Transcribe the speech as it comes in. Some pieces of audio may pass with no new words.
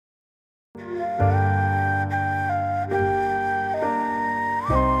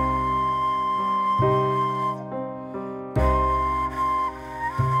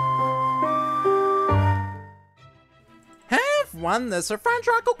everyone, this is your friend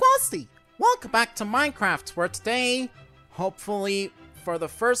Draco Quasty. Welcome back to Minecraft, where today, hopefully for the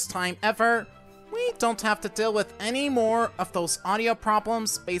first time ever, we don't have to deal with any more of those audio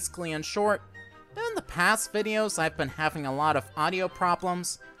problems. Basically, in short, in the past videos I've been having a lot of audio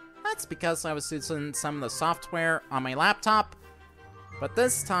problems. That's because I was using some of the software on my laptop. But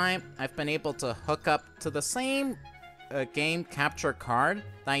this time, I've been able to hook up to the same game capture card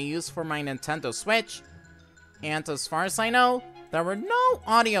that I use for my Nintendo Switch. And as far as I know, there were no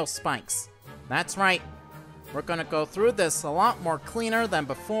audio spikes. That's right. We're gonna go through this a lot more cleaner than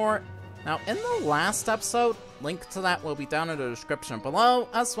before. Now, in the last episode, link to that will be down in the description below,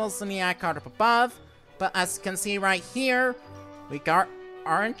 as well as in the icon up above. But as you can see right here, we got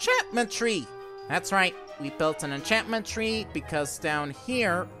our enchantment tree. That's right, we built an enchantment tree because down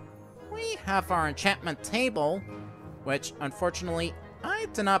here, we have our enchantment table, which unfortunately, I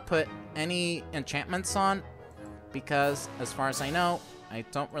did not put any enchantments on, because as far as I know, I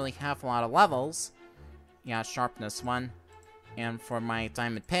don't really have a lot of levels. Yeah, sharpness 1. And for my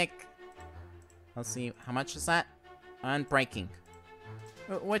diamond pick, let's see, how much is that? Unbreaking.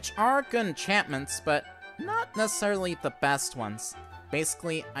 Which are good enchantments, but not necessarily the best ones.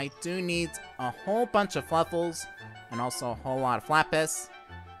 Basically, I do need a whole bunch of levels, and also a whole lot of lapis.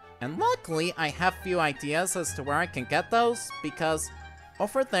 And luckily, I have a few ideas as to where I can get those, because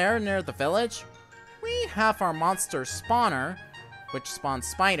over there near the village, we have our monster spawner, which spawns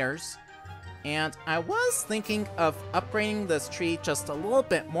spiders. And I was thinking of upgrading this tree just a little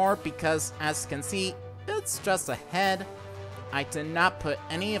bit more because, as you can see, it's just a head. I did not put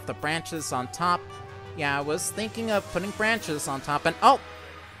any of the branches on top. Yeah, I was thinking of putting branches on top and— oh!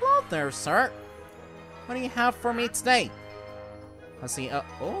 Hello there, sir. What do you have for me today? Let's see,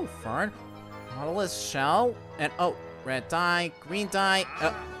 oh, fern. Nautilus shell. And, oh, red dye, green dye.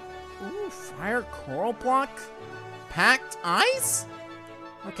 Ooh, fire coral block. Packed ice?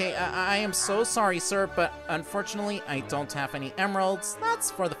 Okay, I am so sorry, sir, but unfortunately, I don't have any emeralds. That's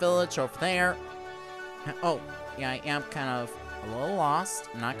for the village over there. Oh, yeah, I am kind of a little lost.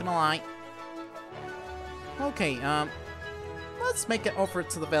 I'm not gonna lie. Okay, let's make it over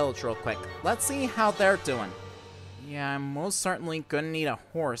to the village real quick. Let's see how they're doing. Yeah, I'm most certainly gonna need a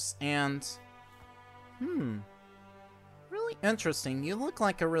horse, and— really interesting. You look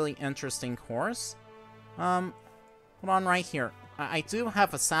like a really interesting horse. Hold on right here. I do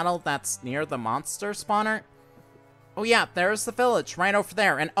have a saddle that's near the monster spawner. Oh yeah, there's the village right over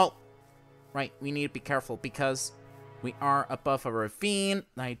there. And oh, right, we need to be careful because we are above a ravine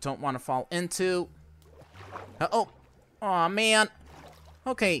that I don't want to fall into. Oh man.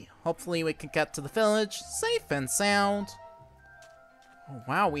 Okay, hopefully we can get to the village safe and sound. Oh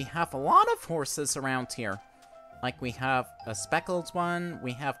wow, we have a lot of horses around here. Like we have a speckled one,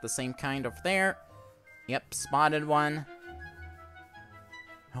 we have the same kind over there. Yep, spotted one.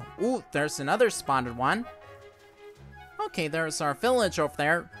 Oh, ooh, there's another spotted one. Okay, there's our village over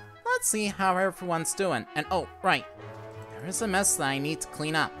there. Let's see how everyone's doing. And oh, right. There is a mess that I need to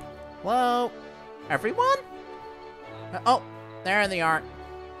clean up. Hello? Everyone? Oh, there they are.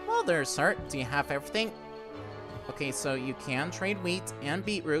 Well, there, sir. Do you have everything? Okay, so you can trade wheat and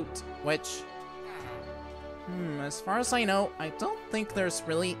beetroot, which— as far as I know, I don't think there's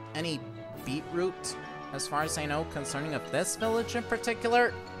really any beetroot, as far as I know, concerning of this village in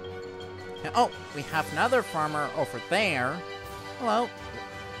particular. And oh, we have another farmer over there. Hello.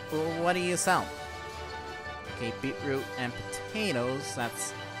 What do you sell? Okay, beetroot and potatoes.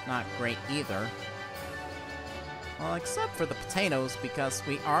 That's not great either. Well, except for the potatoes, because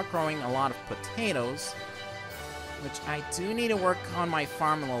we are growing a lot of potatoes, which I do need to work on my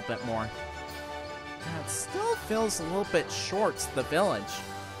farm a little bit more. It still feels a little bit short to the village.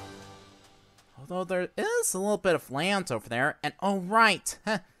 Although there is a little bit of land over there. And oh right,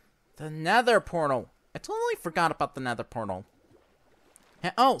 the nether portal. I totally forgot about the nether portal.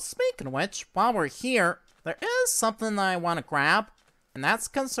 And oh, speaking of which, while we're here, there is something that I want to grab. And that's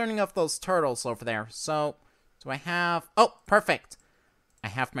concerning of those turtles over there. So, do I have— oh, perfect. I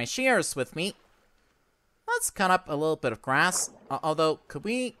have my shears with me. Let's cut up a little bit of grass. Although, could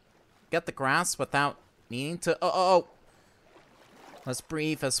we get the grass without needing to— oh. Let's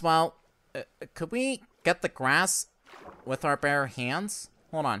breathe as well. Could we get the grass with our bare hands?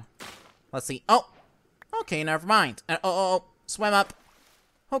 Hold on. Let's see. Oh! Okay, never mind. Oh. Swim up.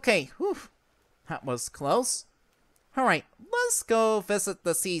 Okay, whew. That was close. Alright, let's go visit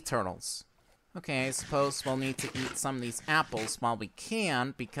the sea turtles. Okay, I suppose we'll need to eat some of these apples while we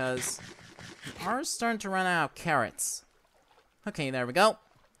can, because we are starting to run out of carrots. Okay, there we go.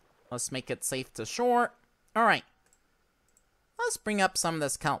 Let's make it safe to shore. Alright. Let's bring up some of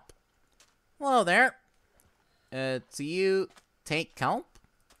this kelp. Hello there. Do you take kelp?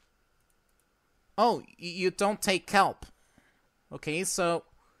 Oh, you don't take kelp. Okay, so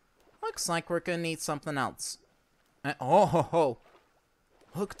looks like we're gonna need something else. Oh ho ho!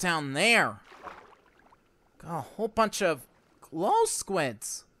 Look down there. Got a whole bunch of glow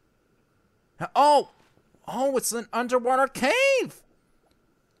squids. Oh, it's an underwater cave.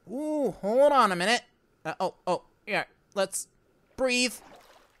 Ooh, hold on a minute. Yeah, let's breathe.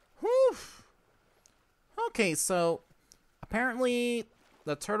 Whew. Okay, so apparently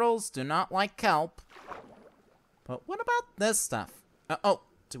the turtles do not like kelp. But what about this stuff?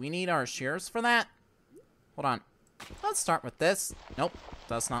 Do we need our shears for that? Hold on. Let's start with this. Nope,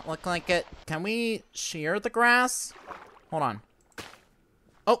 does not look like it. Can we shear the grass? Hold on.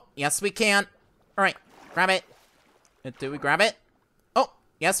 Oh, yes we can. Alright, grab it. Did we grab it? Oh,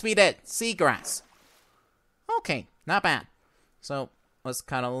 yes we did. Seagrass. Okay, not bad. So, let's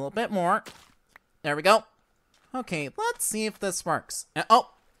cut a little bit more. There we go. Okay, let's see if this works.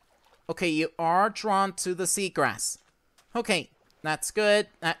 Okay, you are drawn to the seagrass. Okay, that's good.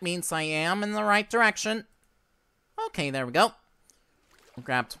 That means I am in the right direction. Okay, there we go.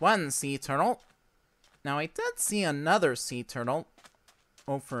 Grabbed one sea turtle. Now, I did see another sea turtle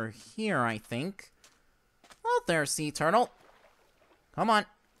over here, I think. Oh, there, sea turtle. Come on.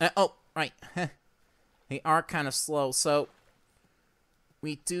 Right. They are kind of slow, so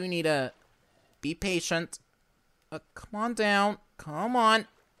we do need to be patient. Come on down. Come on.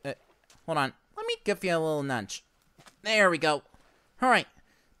 Hold on. Let me give you a little nudge. There we go. Alright.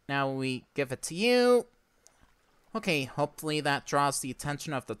 Now we give it to you. Okay, hopefully that draws the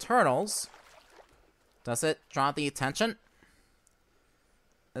attention of the turtles. Does it draw the attention?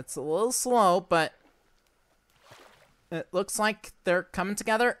 It's a little slow, but it looks like they're coming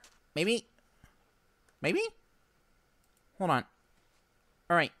together. Maybe? Maybe? Hold on.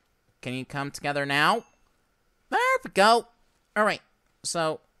 Alright. Can you come together now? There we go. Alright.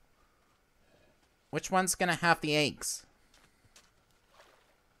 So, which one's gonna have the eggs?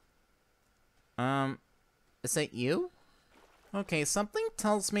 Is it you? Okay, something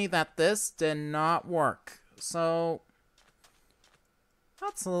tells me that this did not work. So,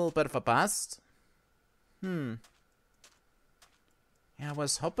 that's a little bit of a bust. Yeah, I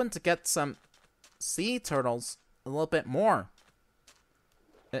was hoping to get some sea turtles a little bit more.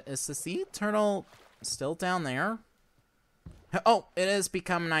 Is the sea turtle still down there? Oh, it has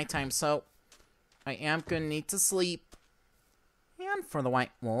become nighttime, so I am gonna need to sleep. And for the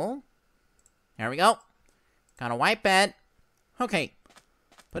white wool. There we go. Got a white bed. Okay.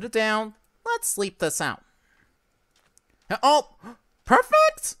 Put it down. Let's sleep this out. Oh!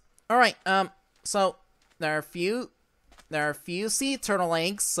 Perfect! Alright, so there are a few sea turtle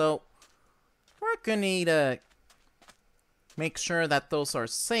eggs, so we're gonna need to make sure that those are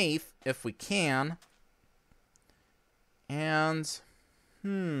safe if we can. And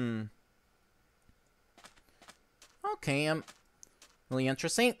okay, really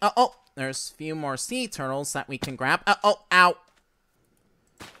interesting. There's a few more sea turtles that we can grab. Ow.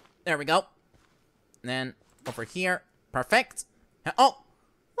 There we go. And then over here. Perfect. Well,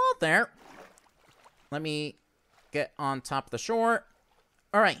 there. Let me get on top of the shore.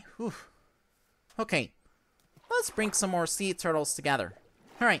 Alright. Okay. Let's bring some more sea turtles together.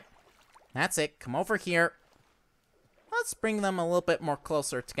 Alright. That's it. Come over here. Let's bring them a little bit more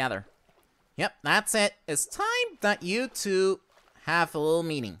closer together. Yep, that's it. It's time that you two have a little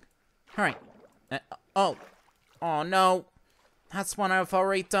meeting. Alright. Oh no. That's one I've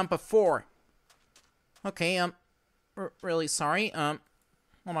already done before. Okay, really sorry. Hold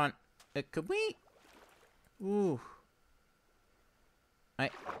on. Could we? Ooh.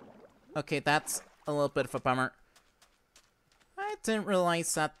 Okay, that's a little bit of a bummer. I didn't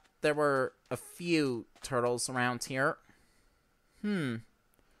realize that there were a few turtles around here.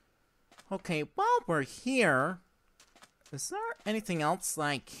 Okay, while we're here, is there anything else that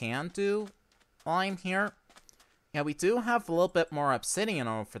I can do while I'm here? Yeah, we do have a little bit more obsidian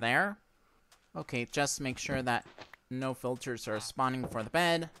over there. Okay, just make sure that no villagers are spawning for the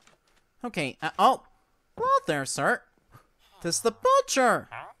bed. Okay, well there, sir. This is the butcher!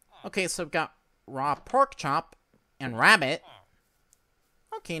 Okay, so we've got raw pork chop and rabbit.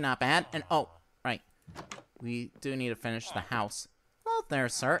 Okay, not bad. And, right. We do need to finish the house. Well there,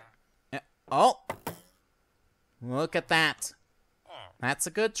 sir. Look at that. That's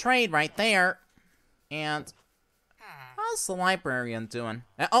a good trade right there. And how's the librarian doing?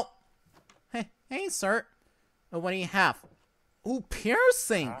 Hey, sir. What do you have? Ooh,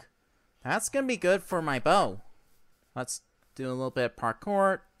 piercing. That's gonna be good for my bow. Let's do a little bit of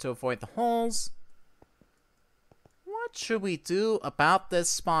parkour to avoid the holes. What should we do about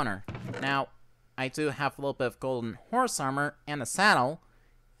this spawner? Now, I do have a little bit of golden horse armor and a saddle,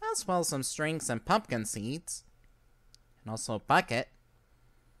 as well as some strings and pumpkin seeds. And also a bucket.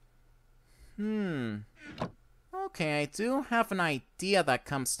 Okay, I do have an idea that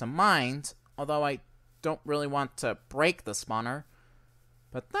comes to mind, although I don't really want to break the spawner.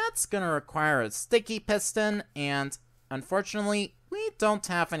 But that's gonna require a sticky piston, and unfortunately, we don't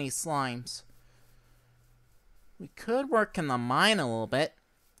have any slimes. We could work in the mine a little bit.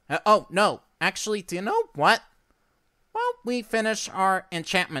 Oh, no. Actually, do you know what? Well, we finish our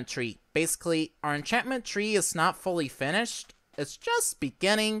enchantment tree. Basically, our enchantment tree is not fully finished. It's just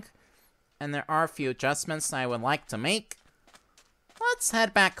beginning, and there are a few adjustments I would like to make. Let's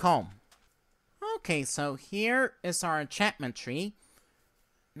head back home. Okay, so here is our enchantment tree.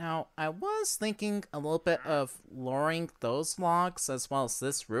 Now, I was thinking a little bit of lowering those logs as well as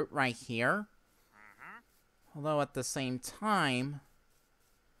this root right here. Although at the same time,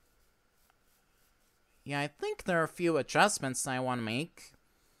 yeah, I think there are a few adjustments I want to make.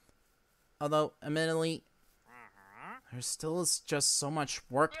 Although, admittedly, there still is just so much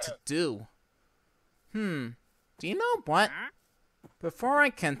work to do. Do you know what? Before I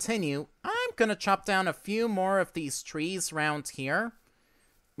continue, I'm gonna chop down a few more of these trees around here.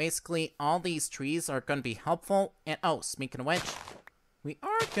 Basically, all these trees are gonna be helpful. And, oh, speaking of which, we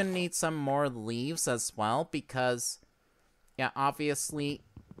are gonna need some more leaves as well, because, yeah, obviously,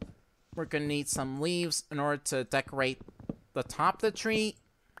 we're gonna need some leaves in order to decorate the top of the tree.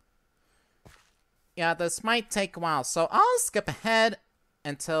 Yeah, this might take a while, so I'll skip ahead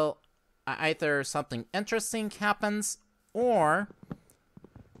until either something interesting happens, or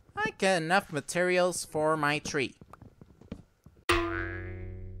I get enough materials for my tree.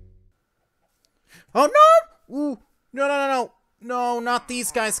 Oh, no! Ooh, no. No, not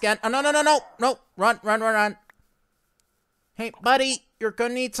these guys again. Oh, no. Run. Hey, buddy, you're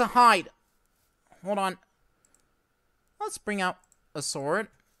gonna need to hide. Hold on. Let's bring out a sword.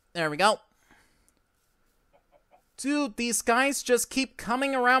 There we go. Dude, these guys just keep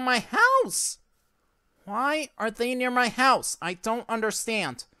coming around my house. Why are they near my house? I don't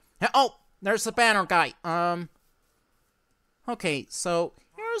understand. Oh, there's the banner guy. Okay, so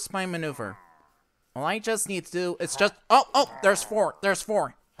here's my maneuver. All I just need to do is just... Oh, there's four.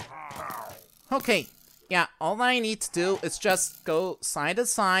 Okay, yeah, all I need to do is just go side to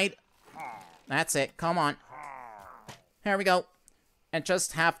side. That's it, come on. Here we go. And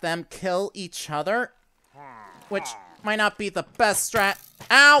just have them kill each other, which might not be the best strat.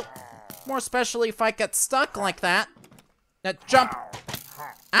 Ow! More especially if I get stuck like that. Now jump.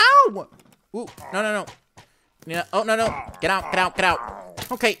 Ow! Ooh, no. Yeah, oh, no. Get out.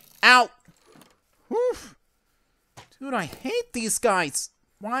 Okay, ow! Oof. Dude, I hate these guys.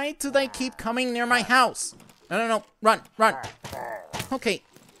 Why do they keep coming near my house? No. Run. Okay,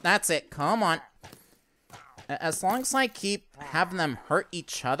 that's it. Come on. As long as I keep having them hurt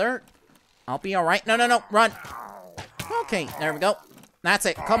each other, I'll be alright. No. Run. Okay, there we go. That's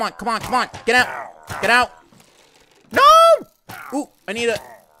it. Come on. Get out. No! Ooh, I need a...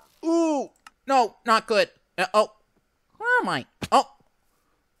 Ooh, no, not good. Oh, where am I?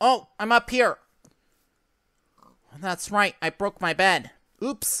 Oh, I'm up here. That's right, I broke my bed.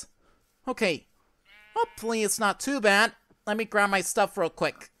 Oops. Okay, hopefully it's not too bad. Let me grab my stuff real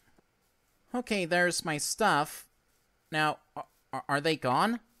quick. Okay, there's my stuff. Now, are they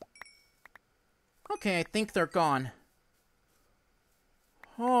gone? Okay, I think they're gone.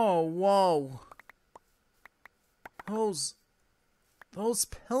 Oh, whoa. Those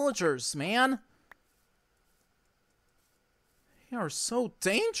pillagers, man. They are so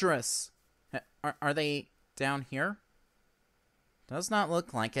dangerous. Are they down here? Does not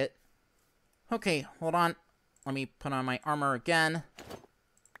look like it. Okay, hold on. Let me put on my armor again.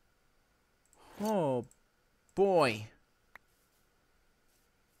 Oh, boy.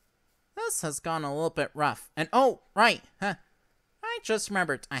 This has gone a little bit rough. And, oh, right. I just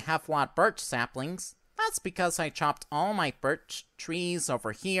remembered I have a lot of birch saplings. That's because I chopped all my birch trees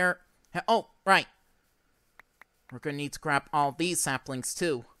over here. Oh, right. We're gonna need to grab all these saplings,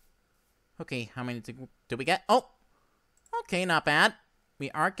 too. Okay, how many did we get? Oh! Okay, not bad.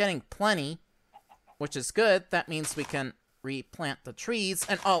 We are getting plenty, which is good. That means we can replant the trees.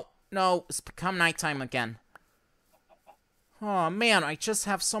 And, oh, no, it's become nighttime again. Oh, man, I just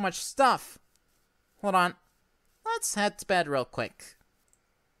have so much stuff. Hold on. Let's head to bed real quick.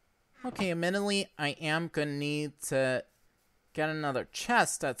 Okay, admittedly, I am gonna need to get another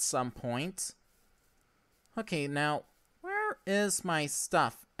chest at some point. Okay, now, where is my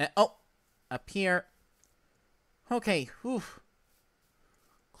stuff? Oh, up here. Okay, whew.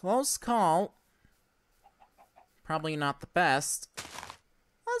 Close call. Probably not the best.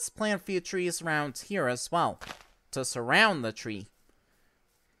 let's plant a few trees around here as well to surround the tree.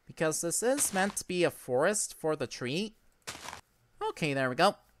 Because this is meant to be a forest for the tree. Okay, there we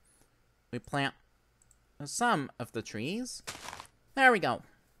go. We plant some of the trees. There we go.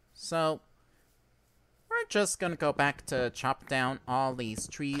 So, we're just gonna go back to chop down all these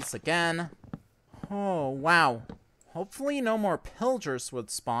trees again. Oh, wow. Hopefully no more pillagers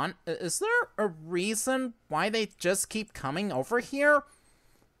would spawn. Is there a reason why they just keep coming over here?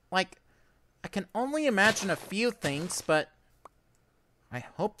 Like, I can only imagine a few things, but I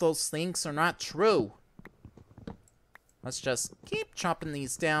hope those things are not true. Let's just keep chopping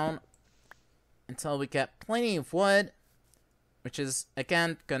these down until we get plenty of wood, which is,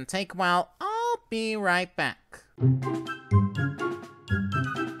 again, gonna take a while. I'll be right back.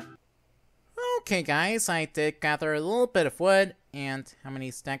 Okay, guys, I did gather a little bit of wood, and how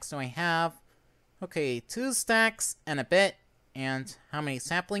many stacks do I have? Okay, 2 stacks and a bit, and how many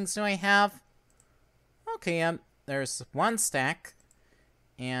saplings do I have? Okay, there's 1 stack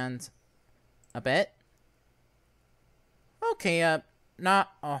and a bit. Okay,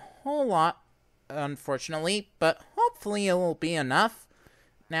 not a whole lot, unfortunately, but hopefully it will be enough.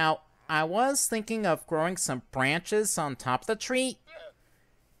 Now, I was thinking of growing some branches on top of the tree,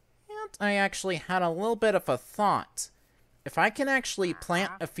 and I actually had a little bit of a thought. If I can actually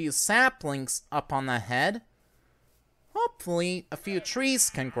plant a few saplings up on the head, hopefully a few trees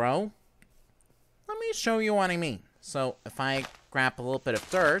can grow. Let me show you what I mean. So, if I grab a little bit of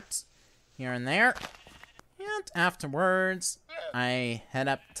dirt here and there, and afterwards, I head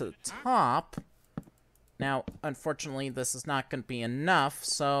up to the top. Now, unfortunately, this is not going to be enough,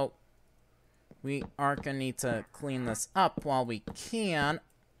 so we are going to need to clean this up while we can.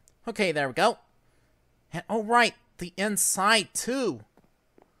 Okay, there we go. And, oh, right, the inside, too.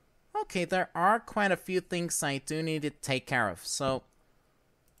 Okay, there are quite a few things I do need to take care of, so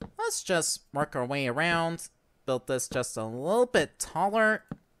let's just work our way around. Build this just a little bit taller.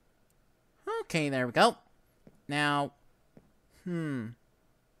 Okay, there we go. Now,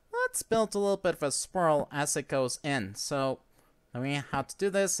 let's build a little bit of a swirl as it goes in. So, the way how to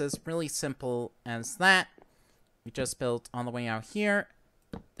do this is really simple as that. We just build all the way out here.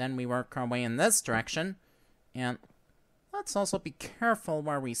 Then we work our way in this direction. And let's also be careful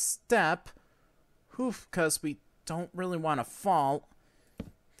where we step. Because we don't really want to fall.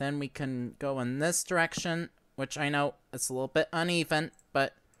 Then we can go in this direction, which I know it's a little bit uneven,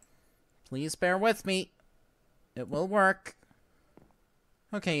 but please bear with me. It will work.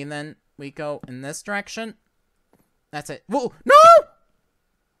 Okay, and then we go in this direction. That's it. Whoa! No!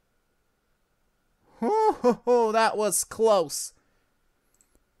 Oh, that was close.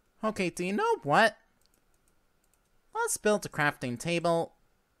 Okay, do you know what? Let's build a crafting table.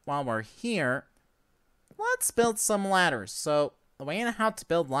 While we're here, let's build some ladders. So, the way on how to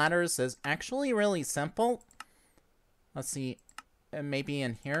build ladders is actually really simple. Let's see. Maybe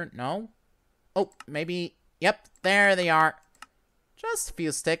in here? No? Oh, maybe. Yep, there they are. Just a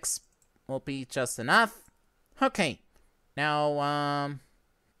few sticks will be just enough. Okay. Now,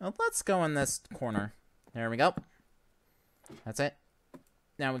 let's go in this corner. There we go. That's it.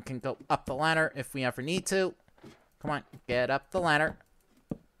 Now we can go up the ladder if we ever need to. Come on, get up the ladder.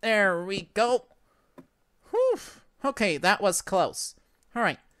 There we go. Whew. Okay, that was close.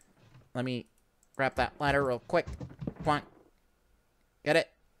 Alright. Let me grab that ladder real quick. Come on. Get it.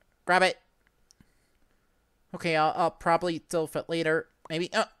 Grab it. Okay, I'll probably deal with it later. Maybe.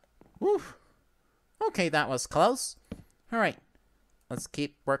 Oh. Whew. Okay, that was close. Alright. Let's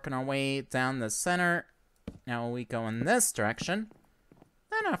keep working our way down the center. Now we go in this direction.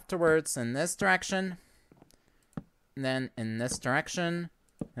 Then afterwards in this direction. And then in this direction.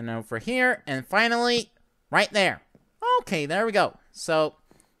 And over here. And finally, right there. Okay, there we go. So,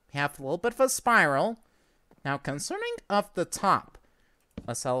 we have a little bit of a spiral. Now, concerning of the top,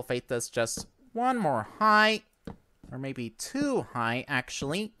 let's elevate this just one more high. Or maybe 2 high,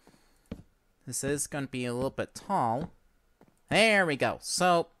 actually. This is going to be a little bit tall. There we go.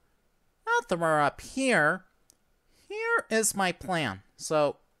 So, now that we're up here, here is my plan.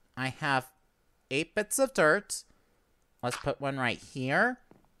 So, I have 8 bits of dirt. Let's put one right here.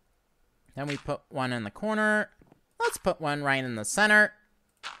 Then we put one in the corner. Let's put one right in the center.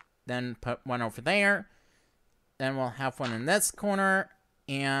 Then put one over there. Then we'll have one in this corner.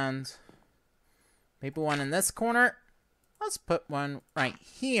 And maybe one in this corner. Let's put one right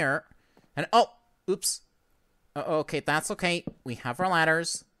here. And, oh, oops. Okay, that's okay. We have our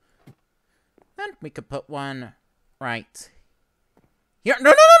ladders. Then we could put one right here.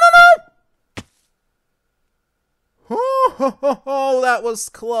 No, no, no, no, no! Oh, that was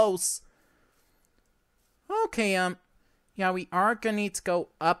close. Okay, Yeah, we are gonna need to go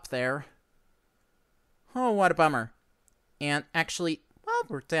up there. Oh, what a bummer. And actually, while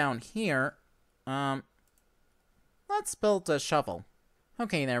we're down here, let's build a shovel.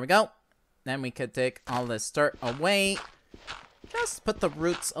 Okay, there we go. Then we could dig all this dirt away. Just put the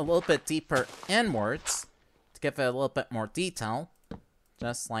roots a little bit deeper inwards to give it a little bit more detail.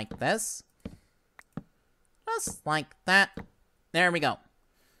 Just like this. Just like that. There we go.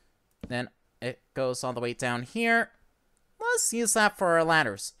 Then it goes all the way down here. Let's use that for our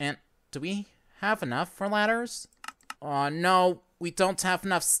ladders. And do we have enough for ladders? Oh no, we don't have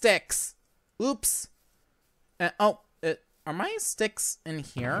enough sticks. Oops. Are my sticks in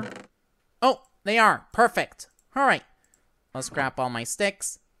here? Oh, they are. Perfect. Alright. Let's grab all my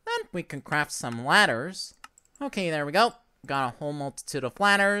sticks. Then we can craft some ladders. Okay, there we go. Got a whole multitude of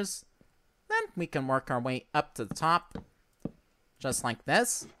ladders. Then we can work our way up to the top. Just like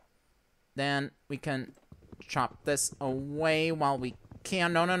this. Then we can chop this away while we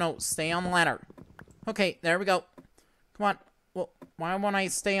can. No. Stay on the ladder. Okay, there we go. Come on. Well, why won't I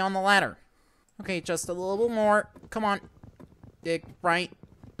stay on the ladder? Okay, just a little bit more. Come on. Dig right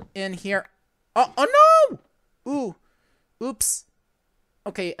in here. Oh no! Ooh. Oops.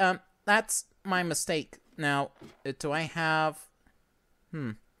 Okay, that's my mistake. Now, do I have...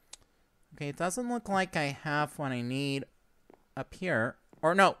 Okay, it doesn't look like I have what I need up here.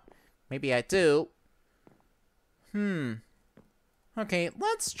 Or no, maybe I do. Okay,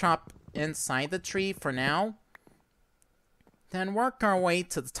 let's chop inside the tree for now. Then work our way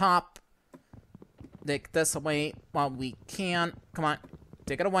to the top. Dig this away while we can. Come on,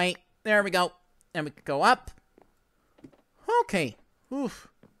 dig it away. There we go. And we can go up. Okay. Oof.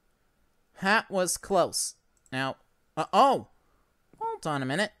 That was close. Now, hold on a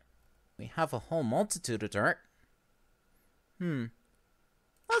minute. We have a whole multitude of dirt.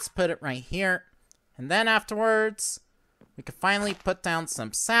 Let's put it right here. And then afterwards, we can finally put down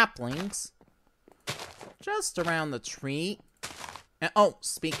some saplings. Just around the tree. And, oh,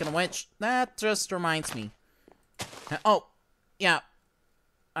 speaking of which, that just reminds me. Yeah.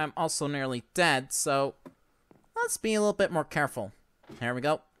 I'm also nearly dead, so let's be a little bit more careful. There we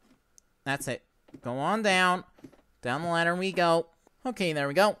go. That's it. Go on down. Down the ladder we go. Okay, there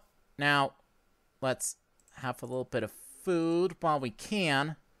we go. Now, let's have a little bit of food while we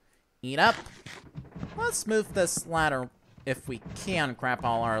can. Eat up. Let's move this ladder if we can grab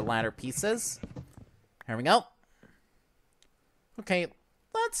all our ladder pieces. There we go. Okay,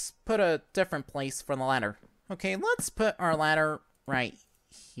 let's put a different place for the ladder. Okay, let's put our ladder right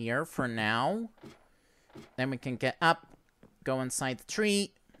here for now. Then we can get up, go inside the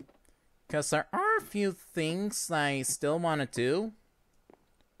tree. Because there are a few things that I still want to do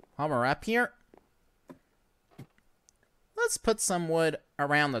while we're up here. Let's put some wood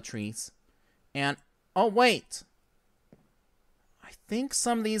around the trees. And, oh wait. I think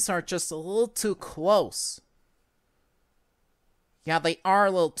some of these are just a little too close. Yeah, they are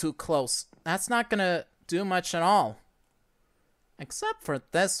a little too close. That's not gonna do much at all. Except for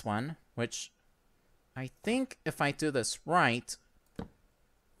this one, which I think if I do this right,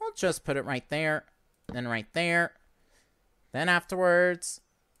 I'll just put it right there, then right there. Then afterwards,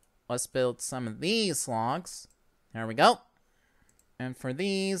 let's build some of these logs. There we go. And for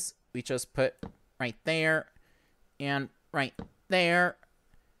these, we just put right there and right there.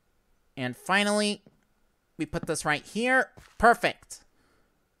 And finally, we put this right here. Perfect.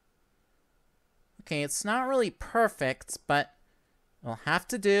 Okay, it's not really perfect, but we'll have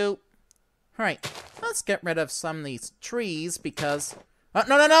to do. Alright, let's get rid of some of these trees because...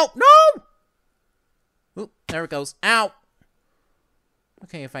 No! Oop, there it goes. Ow!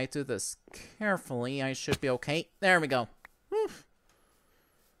 Okay, if I do this carefully, I should be okay. There we go. Oof.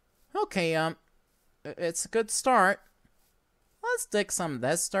 Okay, it's a good start. Let's dig some of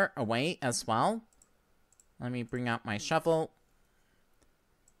this dirt away as well. Let me bring out my shovel.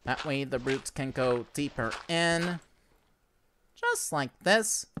 That way the roots can go deeper in. Just like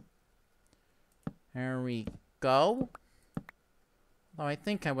this. There we go. Though I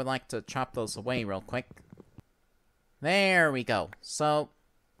think I would like to chop those away real quick. There we go. So,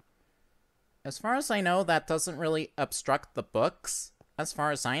 as far as I know, that doesn't really obstruct the books. As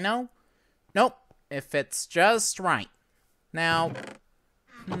far as I know. Nope. If it's just right. Now,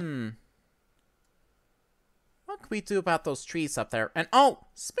 what can we do about those trees up there? And, oh,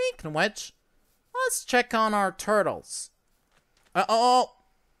 speaking of which, let's check on our turtles.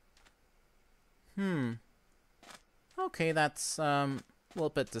 Okay, that's, a little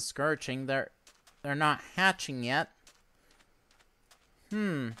bit discouraging. They're not hatching yet.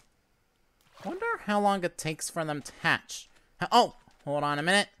 Wonder how long it takes for them to hatch. Oh, hold on a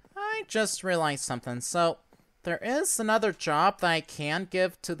minute. I just realized something. So, there is another job that I can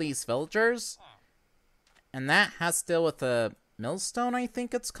give to these villagers. And that has to deal with the millstone, I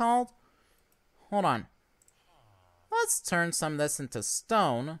think it's called. Hold on. Let's turn some of this into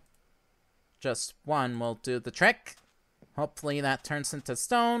stone. Just one will do the trick. Hopefully that turns into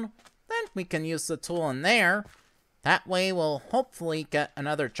stone. Then we can use the tool in there. That way we'll hopefully get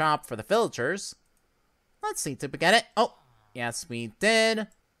another job for the villagers. Let's see, did we get it? Oh, yes we did.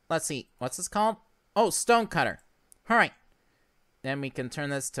 Let's see, what's this called? Oh, stone cutter. Alright. Then we can turn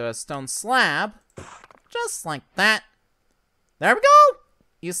this to a stone slab. Just like that. There we go!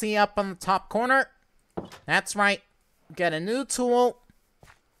 You see up on the top corner? That's right. Get a new tool.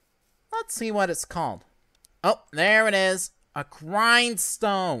 Let's see what it's called. Oh, there it is. A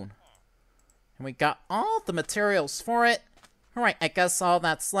grindstone. And we got all the materials for it. Alright, I guess all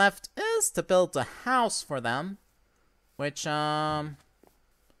that's left is to build a house for them. Which,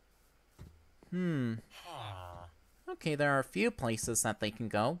 Okay, there are a few places that they can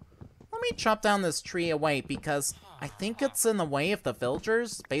go. Let me chop down this tree away because I think it's in the way of the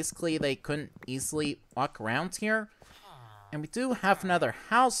villagers. Basically, they couldn't easily walk around here. And we do have another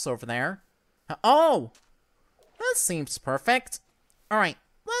house over there. Oh! This seems perfect. Alright,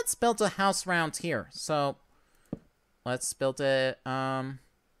 let's build a house around here. So, let's build it, let's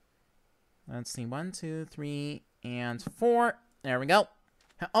see, 1, 2, 3, and 4. There we go.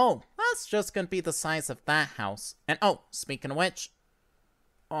 Oh, that's just gonna be the size of that house. And oh, speaking of which,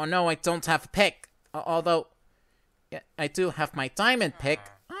 oh no, I don't have a pick. Although, yeah, I do have my diamond pick.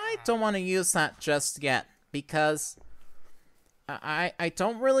 I don't want to use that just yet because I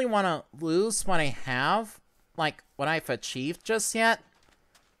don't really want to lose what I have, like what I've achieved just yet.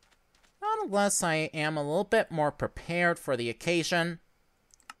 Not unless I am a little bit more prepared for the occasion.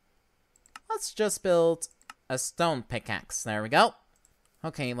 Let's just build a stone pickaxe. There we go.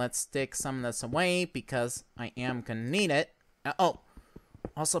 Okay, let's dig some of this away because I am gonna need it. Oh,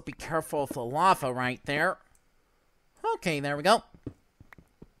 also be careful of the lava right there. Okay, there we go.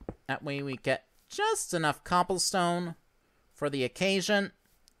 That way we get just enough cobblestone for the occasion.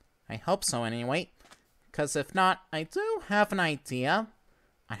 I hope so anyway. Because if not, I do have an idea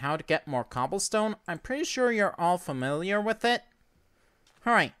on how to get more cobblestone. I'm pretty sure you're all familiar with it.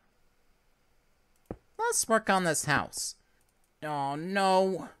 Alright. Let's work on this house. Oh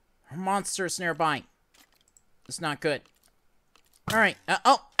no. Monsters nearby. It's not good. Alright.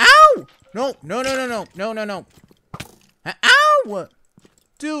 Oh! Ow! No! No, no, no, no. No, no, no. Ow!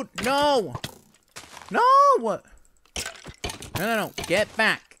 Dude, no! No! No, no, no. Get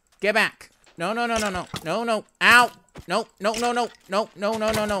back. Get back. No, no, no, no, no. No, no. Ow! No, no, no, no. No, no,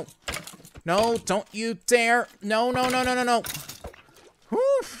 no, no, no. No, don't you dare. No, no, no, no, no, no.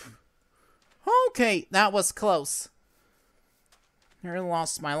 Whew. Okay, that was close. Nearly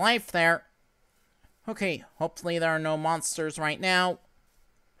lost my life there. Okay, hopefully there are no monsters right now.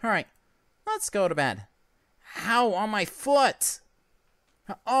 Alright, let's go to bed. Ow, on my foot!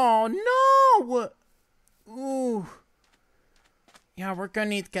 Oh, no! Ooh. Yeah, we're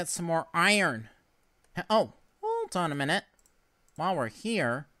gonna need to get some more iron. Oh, hold on a minute. While we're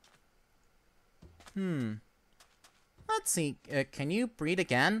here... Let's see, can you breed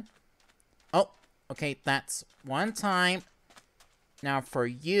again? Oh, okay, that's one time. Now for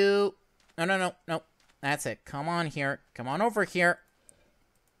you... No, no, no, no. That's it. Come on here. Come on over here.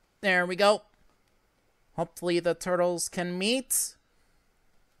 There we go. Hopefully the turtles can meet.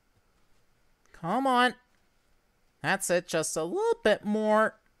 Come on. That's it. Just a little bit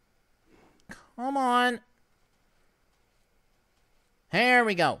more. Come on. There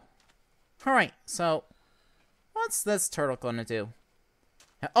we go. Alright, so... what's this turtle gonna do?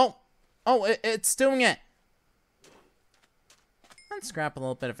 Oh! Oh, it's doing it! Let's grab a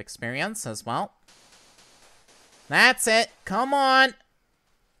little bit of experience as well. That's it! Come on!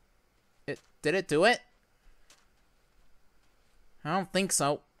 Did it do it? I don't think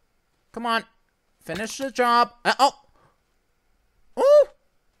so. Come on. Finish the job. Oh! Oh!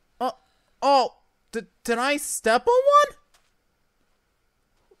 Oh! Did I step on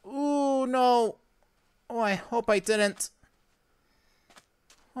one? Ooh, no. Oh, I hope I didn't.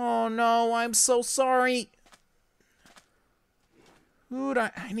 Oh, no. I'm so sorry. Dude,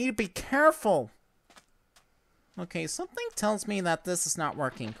 I need to be careful. Okay, something tells me that this is not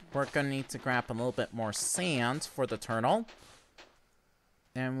working. We're gonna need to grab a little bit more sand for the turtle.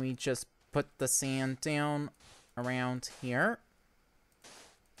 And we just put the sand down around here.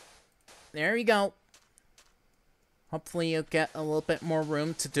 There you go. Hopefully you'll get a little bit more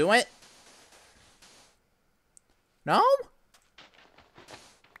room to do it. No?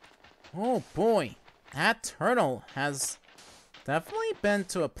 Oh boy, that turtle has definitely been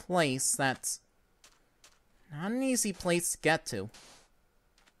to a place that's Not an easy place to get to.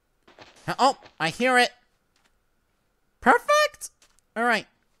 Oh, I hear it. Perfect! Alright.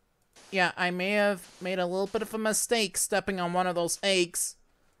 Yeah, I may have made a little bit of a mistake stepping on one of those eggs.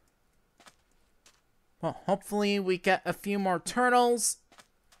 Well, hopefully we get a few more turtles.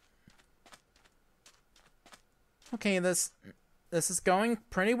 Okay, this is going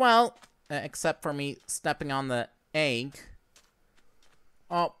pretty well. Except for me stepping on the egg.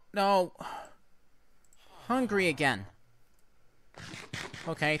 Oh, no. Hungry again.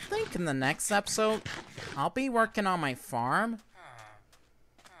 Okay, I think in the next episode, I'll be working on my farm.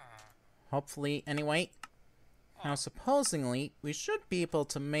 Hopefully, anyway. Now, supposedly, we should be able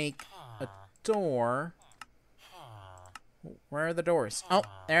to make a door. Where are the doors? Oh,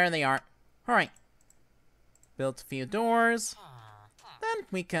 there they are. Alright. Build a few doors. Then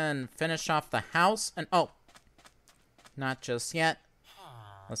we can finish off the house. And, oh. Not just yet.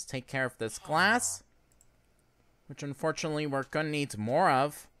 Let's take care of this glass. Which, unfortunately, we're gonna need more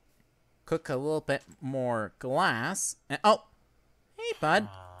of. Cook a little bit more glass. And, oh. Hey, bud.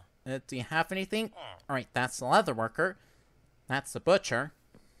 Do you have anything? Alright, that's the leather worker. That's the butcher.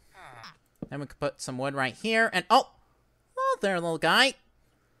 Then we could put some wood right here. And, oh! Hello there, little guy.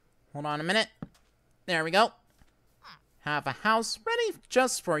 Hold on a minute. There we go. Have a house ready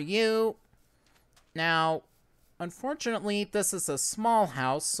just for you. Now, unfortunately, this is a small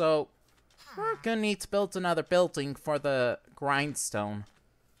house, so we're gonna need to build another building for the grindstone.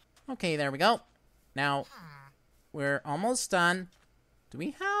 Okay, there we go. Now, we're almost done. Do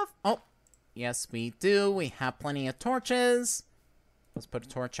we have... Oh, yes, we do. We have plenty of torches. Let's put a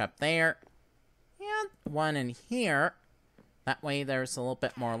torch up there. And one in here. That way there's a little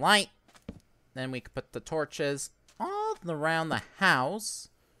bit more light. Then we can put the torches all around the house.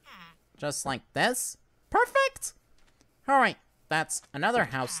 Just like this. Perfect! Alright, that's another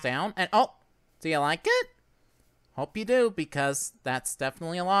house down. And, oh, do you like it? Hope you do, because that's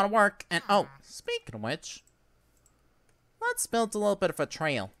definitely a lot of work. And, oh, speaking of which, let's build a little bit of a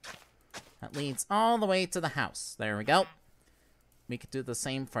trail that leads all the way to the house. There we go. We could do the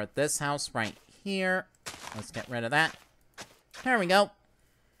same for this house right here. Let's get rid of that. There we go.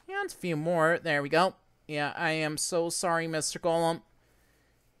 And a few more. There we go. Yeah, I am so sorry, Mr. Golem.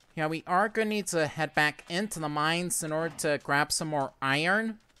 Yeah, we are going to need to head back into the mines in order to grab some more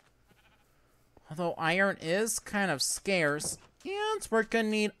iron. Although iron is kind of scarce. And we're going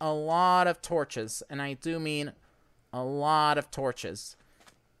to need a lot of torches. And I do mean a lot of torches.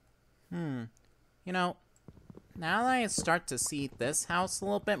 You know, now that I start to see this house a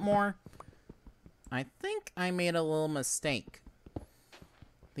little bit more, I think I made a little mistake.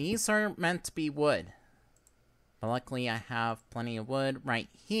 These are meant to be wood. But luckily I have plenty of wood right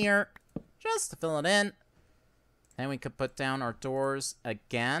here, just to fill it in. Then we could put down our doors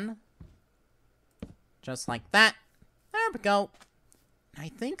again. Just like that. There we go. I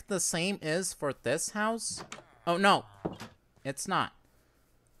think the same is for this house. Oh, no. It's not.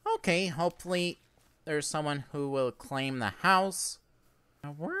 Okay, hopefully there's someone who will claim the house.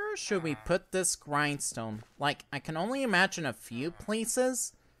 Now, where should we put this grindstone? Like, I can only imagine a few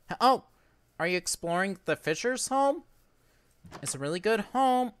places. Oh, are you exploring the Fisher's home? It's a really good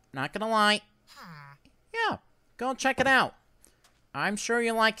home, not gonna lie. Yeah, go check it out. I'm sure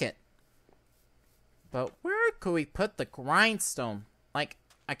you'll like it. But where could we put the grindstone? Like,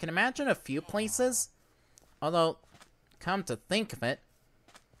 I can imagine a few places. Although, come to think of it,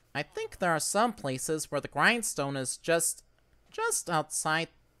 I think there are some places where the grindstone is just outside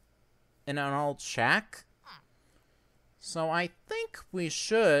in an old shack. So I think we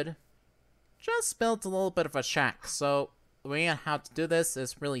should just build a little bit of a shack. So the way on how to do this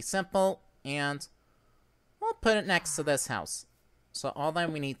is really simple, and we'll put it next to this house. So all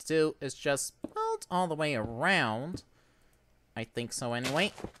that we need to do is just build all the way around. I think so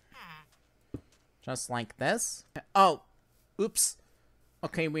anyway. Just like this. Oh, oops.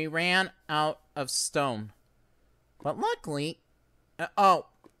 Okay, we ran out of stone. But luckily... oh,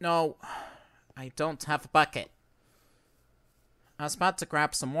 no. I don't have a bucket. I was about to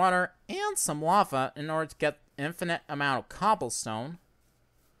grab some water and some lava in order to get infinite amount of cobblestone.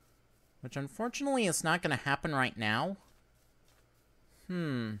 Which unfortunately is not going to happen right now.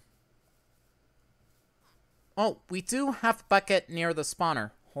 Oh, we do have a bucket near the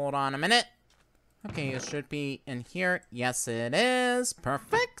spawner. Hold on a minute. Okay, it should be in here. Yes, it is.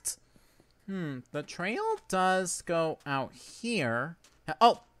 Perfect. The trail does go out here.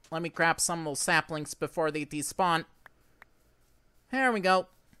 Oh, let me grab some of those saplings before they despawn. There we go.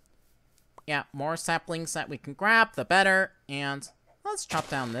 Yeah, more saplings that we can grab, the better. And let's chop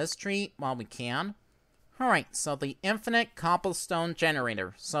down this tree while we can. Alright, so the infinite cobblestone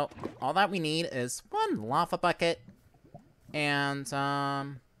generator. So, all that we need is one lava bucket. And,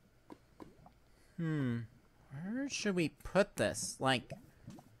 where should we put this? Like,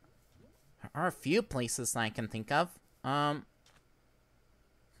 there are a few places that I can think of.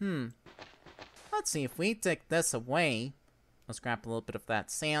 Let's see, if we dig this away, let's grab a little bit of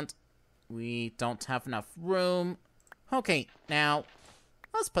that sand. We don't have enough room. Okay, now,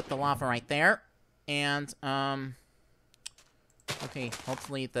 let's put the lava right there. And, okay,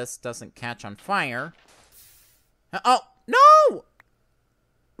 hopefully this doesn't catch on fire. Oh, no!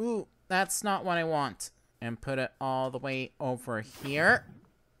 Ooh, that's not what I want. And put it all the way over here.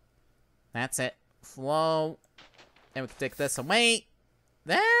 That's it. Flow. And we can dig this away.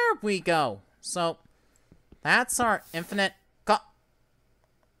 There we go. So, that's our infinite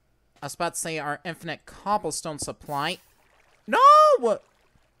I was about to say our infinite cobblestone supply. No!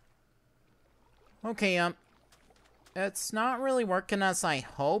 Okay, it's not really working as I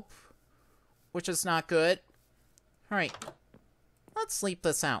hope, which is not good. Alright, let's sleep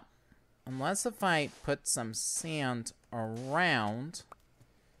this out. Unless if I put some sand around,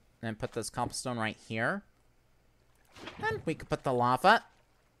 and then put this cobblestone right here. And we could put the lava.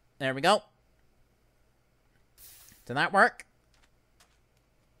 There we go. Did that work?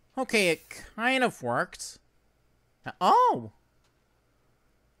 Okay, it kind of worked. Oh!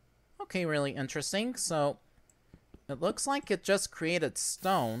 Okay, really interesting. So, it looks like it just created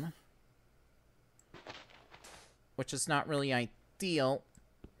stone. Which is not really ideal.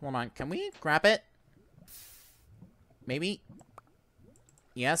 Hold on, can we grab it? Maybe?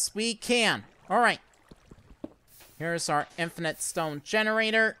 Yes, we can. Alright. Here's our infinite stone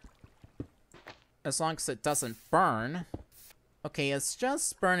generator. As long as it doesn't burn. Okay, it's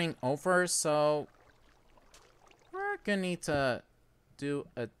just burning over, so we're gonna need to do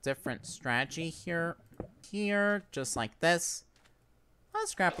a different strategy here. Here, just like this.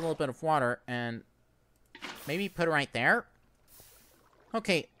 Let's grab a little bit of water and maybe put it right there.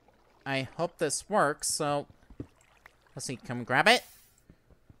 Okay, I hope this works, so let's see, can we grab it?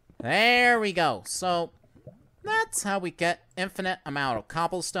 There we go. So that's how we get infinite amount of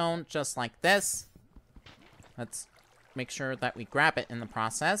cobblestone, just like this. Let's make sure that we grab it in the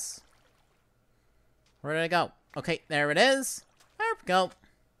process. Where did it go? Okay, there it is. There we go.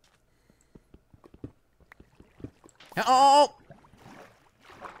 Oh!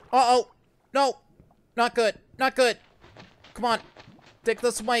 Uh-oh! No! Not good. Not good. Come on. Dig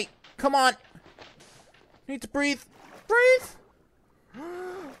this away. Come on. Need to breathe. Breathe!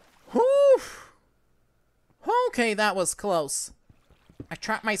 Whew! Okay, that was close. I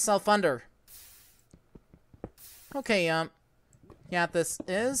trapped myself under. Okay, yeah, this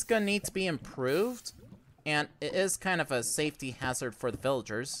is gonna need to be improved, and it is kind of a safety hazard for the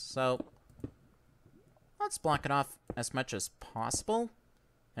villagers, so let's block it off as much as possible.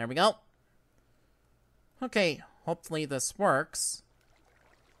 There we go. Okay, hopefully this works.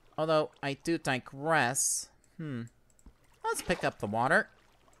 Although, I do digress. Let's pick up the water.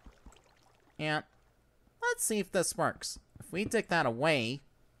 And let's see if this works. If we dig that away,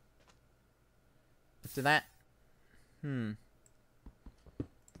 do that... Did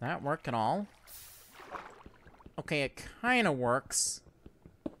that work at all? Okay, it kind of works.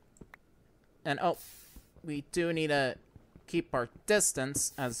 And, oh, we do need to keep our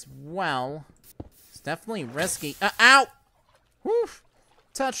distance as well. It's definitely risky. Ow! Whew!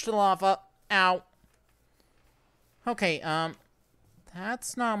 Touched the lava. Ow. Okay,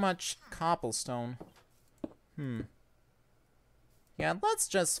 that's not much cobblestone. Yeah, let's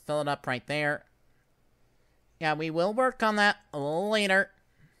just fill it up right there. Yeah, we will work on that a little later.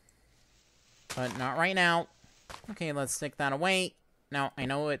 But not right now. Okay, let's take that away. Now, I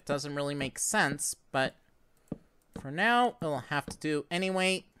know it doesn't really make sense, but for now, it'll have to do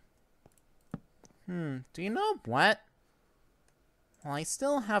anyway. Do you know what? Well, I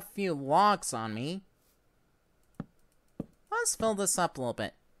still have a few logs on me. Let's fill this up a little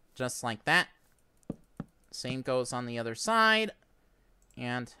bit. Just like that. Same goes on the other side.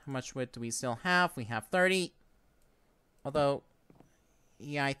 And how much wood do we still have? We have 30. Although,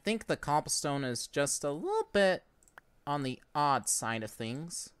 yeah, I think the cobblestone is just a little bit on the odd side of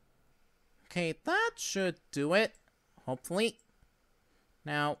things. Okay, that should do it. Hopefully.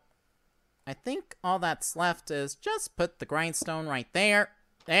 Now, I think all that's left is just put the grindstone right there.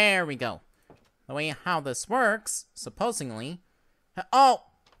 There we go. The way how this works, supposedly... Oh!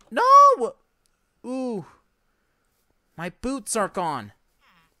 No! Ooh. My boots are gone.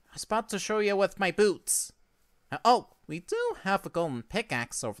 I was about to show you with my boots. Oh, we do have a golden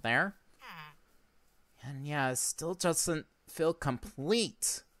pickaxe over there. And yeah, it still doesn't feel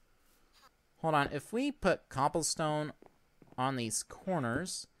complete. Hold on, if we put cobblestone on these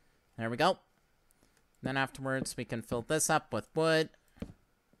corners, there we go. Then afterwards, we can fill this up with wood.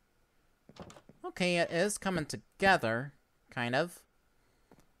 Okay, it is coming together, kind of.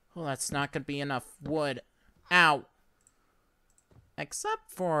 Oh, that's not going to be enough wood. Ow! Except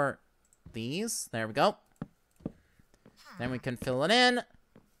for these. There we go. Then we can fill it in.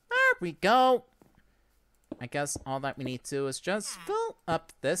 There we go. I guess all that we need to do is just fill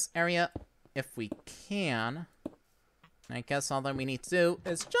up this area if we can. And I guess all that we need to do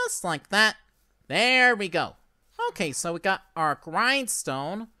is just like that. There we go. Okay, so we got our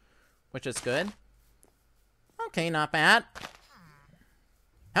grindstone, which is good. Okay, not bad.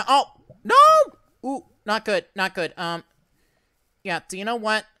 Oh, no! Ooh, not good, not good. Yeah, do you know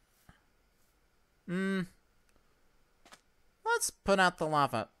what? Let's put out the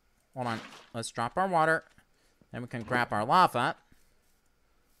lava. Hold on. Let's drop our water. Then we can grab our lava.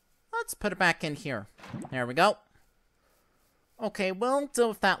 Let's put it back in here. There we go. Okay, we'll deal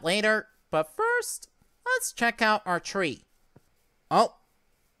with that later. But first, let's check out our tree. Oh,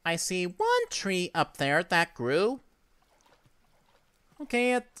 I see one tree up there that grew.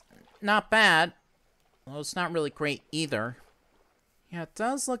 Okay, it's not bad. Well, it's not really great either. Yeah, it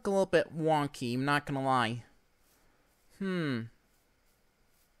does look a little bit wonky, I'm not gonna lie.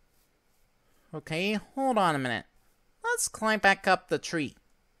 Okay, hold on a minute. Let's climb back up the tree.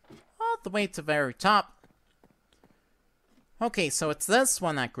 All the way to the very top. Okay, so it's this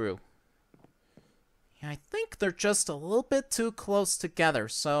one that grew. Yeah, I think they're just a little bit too close together,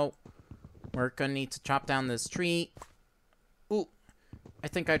 so we're gonna need to chop down this tree. Ooh, I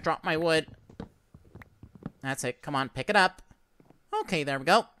think I dropped my wood. That's it, come on, pick it up. Okay, there we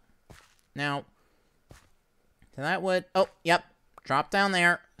go. Now, to that wood. Oh, yep, drop down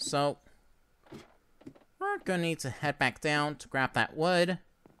there. So, we're gonna need to head back down to grab that wood.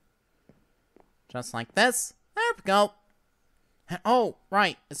 Just like this. There we go. And, oh,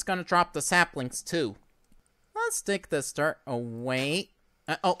 right, it's gonna drop the saplings too. Let's dig this dirt away.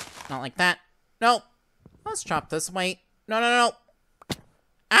 Oh, not like that. No. Let's chop this away. No, no, no.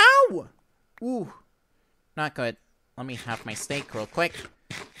 Ow! Ooh. Not good. Let me have my steak real quick.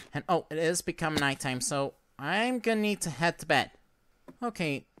 And oh, it is becoming nighttime, so I'm gonna need to head to bed.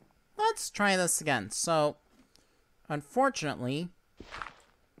 Okay, let's try this again. So, unfortunately,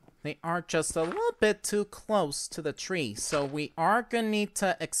 they are just a little bit too close to the tree, so we are gonna need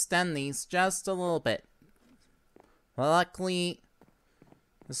to extend these just a little bit. Luckily,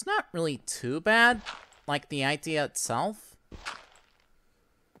 it's not really too bad, like the idea itself.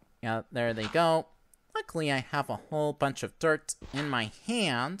 Yeah, there they go. Luckily, I have a whole bunch of dirt in my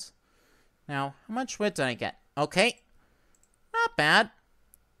hand. Now, how much wood did I get? Okay, not bad.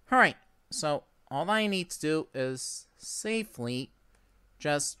 Alright, so all I need to do is safely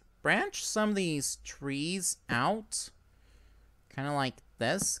just branch some of these trees out. Kind of like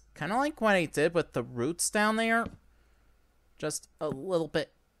this. Kind of like what I did with the roots down there. Just a little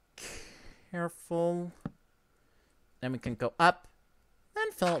bit careful. Then we can go up.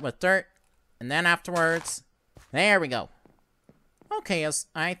 Then fill it with dirt. And then afterwards, there we go. Okay,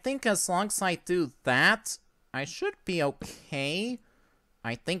 I think as long as I do that, I should be okay.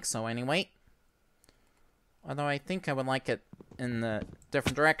 I think so anyway. Although I think I would like it in the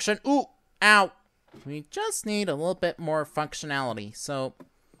different direction. Ooh! Ow! We just need a little bit more functionality. So,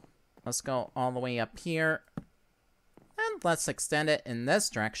 let's go all the way up here. And let's extend it in this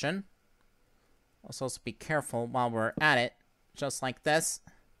direction. Also, be careful while we're at it. Just like this.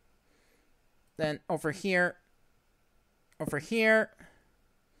 Then over here. Over here.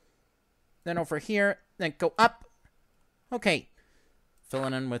 Then over here. Then go up. Okay. Fill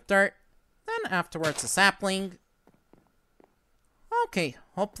it in with dirt. Then afterwards a sapling. Okay,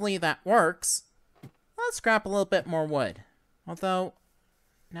 hopefully that works. Let's grab a little bit more wood. Although,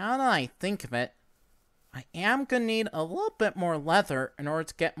 now that I think of it, I am gonna need a little bit more leather in order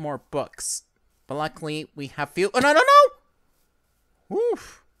to get more books. But luckily, we have few— oh, no, no, no!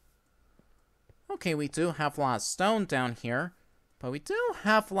 Oof. Okay, we do have a lot of stone down here. But we do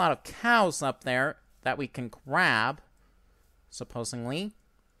have a lot of cows up there that we can grab, supposedly.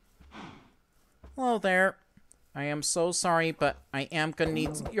 Hello there. I am so sorry, but I am gonna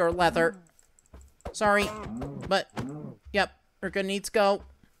need your leather. Sorry, but, yep, we're gonna need to go.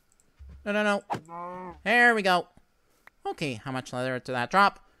 No, no, no. There we go. Okay, how much leather did that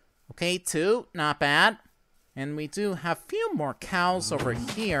drop? Okay, 2, not bad. And we do have a few more cows over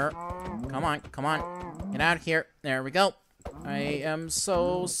here. Come on, come on. Get out of here. There we go. I am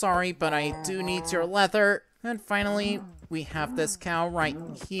so sorry, but I do need your leather. And finally, we have this cow right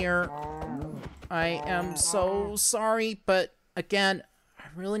here. I am so sorry, but again, I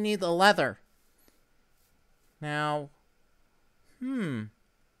really need the leather. Now,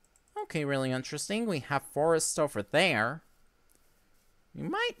 okay, really interesting. We have forests over there. We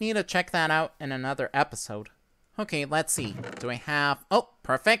might need to check that out in another episode. Okay, let's see. Do I have... Oh,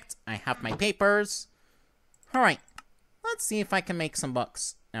 perfect. I have my papers. Alright, let's see if I can make some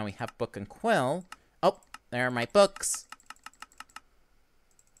books. Now we have book and quill. Oh, there are my books.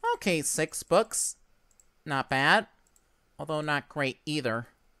 Okay, 6 books. Not bad. Although not great either.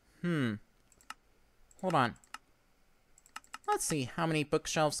 Hold on. Let's see, how many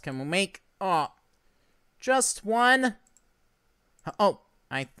bookshelves can we make? Oh, just 1? Oh,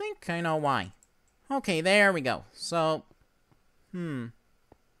 I think I know why. Okay, there we go. So,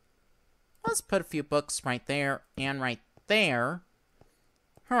 let's put a few books right there and right there.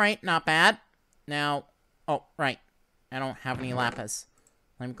 Alright, not bad. Now, oh, right. I don't have any lapis.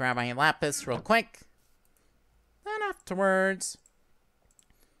 Let me grab my lapis real quick. Then afterwards,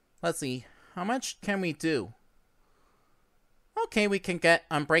 let's see, how much can we do? Okay, we can get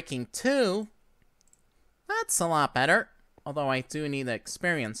Unbreaking 2. That's a lot better. Although I do need the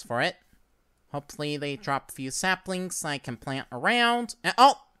experience for it. Hopefully they drop a few saplings I can plant around. And,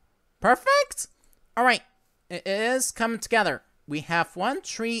 oh! Perfect! Alright, it is coming together. We have 1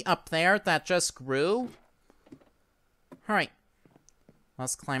 tree up there that just grew. Alright,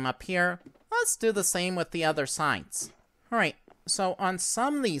 let's climb up here. Let's do the same with the other sides. Alright, so on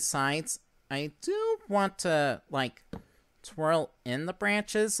some of these sides, I do want to, like, twirl in the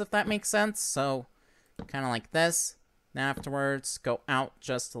branches, if that makes sense. So, kind of like this. Then afterwards, go out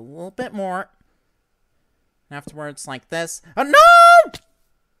just a little bit more. And afterwards, like this. Oh, no!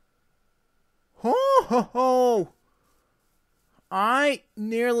 Ho, ho, ho! I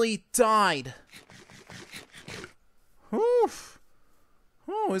nearly died. Oof.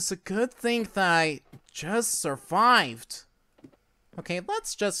 Oh, it's a good thing that I just survived. Okay,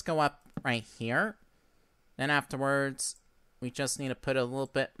 let's just go up right here. Then afterwards, we just need to put a little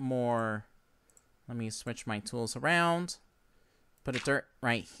bit more... Let me switch my tools around. Put a dirt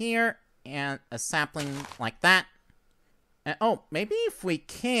right here. And a sapling like that. And, oh, maybe if we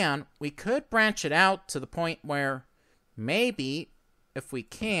can, we could branch it out to the point where maybe, if we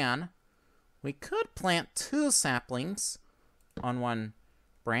can, we could plant 2 saplings on 1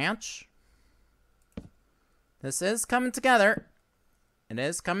 branch. This is coming together. It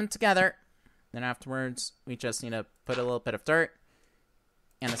is coming together. Then afterwards, we just need to put a little bit of dirt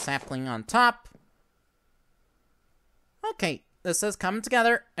and a sapling on top. Okay, this is coming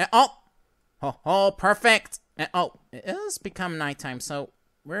together. And, oh, perfect. And, oh, it is become nighttime, so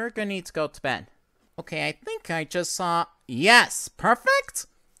we're gonna need to go to bed. Okay, I think I just saw... Yes, perfect.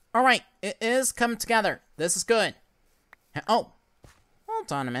 All right, it is coming together. This is good. And, oh,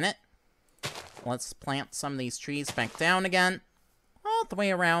 hold on a minute. Let's plant some of these trees back down again. All the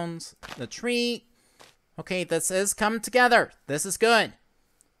way around the tree. Okay, this is coming together. This is good.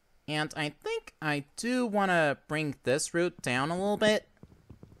 And I think I do want to bring this root down a little bit.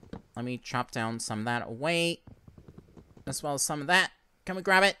 Let me chop down some of that away. As well as some of that. Can we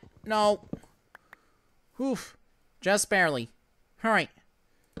grab it? No. Oof. Just barely. Alright.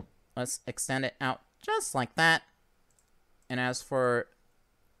 Let's extend it out just like that. And as for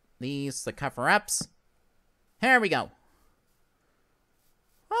these, the cover-ups. Here we go.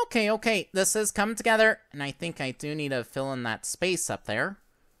 Okay. This is coming together. And I think I do need to fill in that space up there.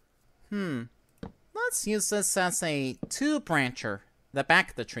 Let's use this as a 2-brancher, the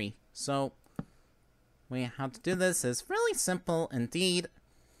back of the tree. So, how to do this is really simple indeed.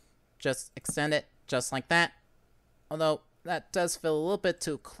 Just extend it just like that. Although, that does feel a little bit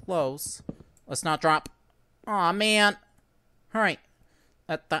too close. Let's not drop. Aw, man. Alright.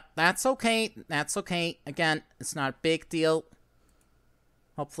 That's okay. That's okay. Again, it's not a big deal.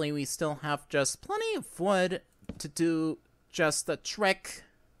 Hopefully, we still have just plenty of wood to do just the trick.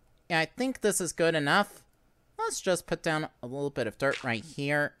 Yeah, I think this is good enough. Let's just put down a little bit of dirt right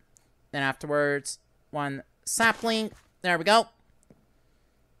here. Then afterwards, 1 sapling. There we go.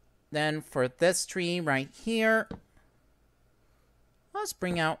 Then for this tree right here, let's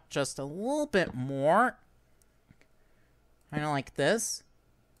bring out just a little bit more. Kind of like this.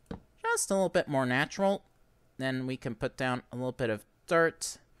 Just a little bit more natural. Then we can put down a little bit of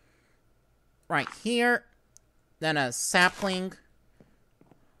dirt right here. Then a sapling.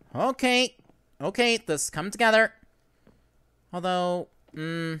 Okay, this come together. Although,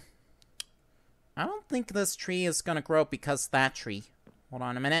 I don't think this tree is gonna grow because of that tree. Hold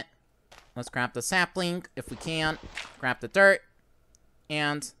on a minute. Let's grab the sapling, if we can. Grab the dirt.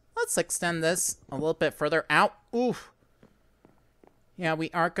 And let's extend this a little bit further out. Oof. Yeah,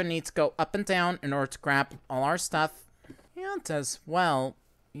 we are gonna need to go up and down in order to grab all our stuff. And as well,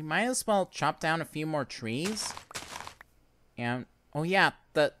 we might as well chop down a few more trees. And, oh yeah,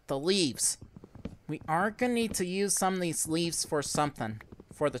 the leaves. We are gonna need to use some of these leaves for something.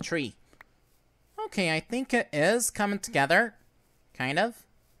 For the tree. Okay, I think it is coming together. Kind of.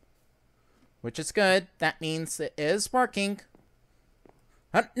 Which is good. That means it is working.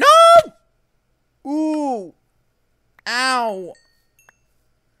 No! Ooh! Ow!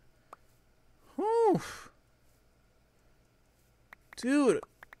 Whew. Dude,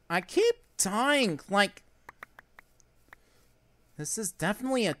 I keep dying. Like, this is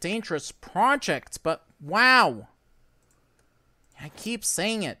definitely a dangerous project, but wow. I keep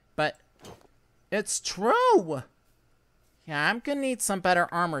saying it, but it's true. Yeah, I'm gonna need some better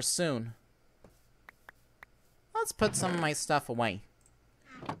armor soon. Let's put some of my stuff away.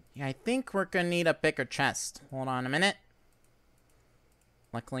 Yeah, I think we're gonna need a bigger chest. Hold on a minute.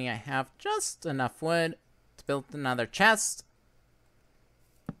 Luckily, I have just enough wood to build another chest.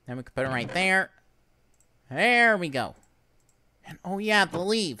 Then we can put it right there. There we go. And oh yeah, the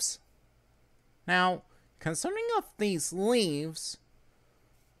leaves. Now, concerning of these leaves,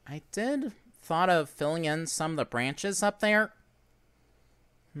 I did thought of filling in some of the branches up there.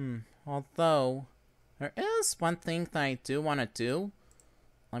 Although, there is one thing that I do want to do.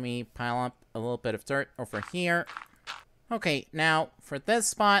 Let me pile up a little bit of dirt over here. Okay, now, for this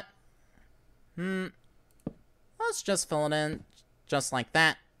spot, let's just fill it in just like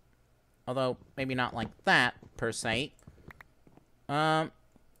that. Although, maybe not like that, per se.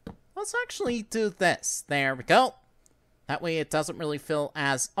 Let's actually do this. There we go. That way it doesn't really feel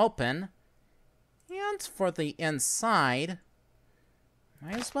as open. And for the inside,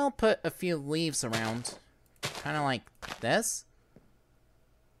 might as well put a few leaves around. Kind of like this.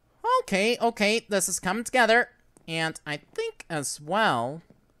 Okay, this is coming together. And I think as well,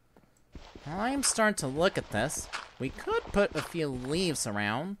 while I'm starting to look at this, we could put a few leaves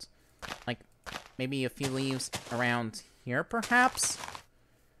around. Like, maybe a few leaves around here, perhaps?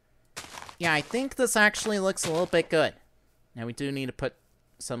 Yeah, I think this actually looks a little bit good. Now, we do need to put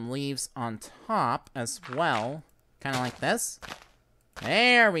some leaves on top as well. Kind of like this.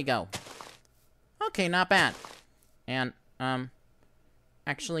 There we go. Okay, not bad. And,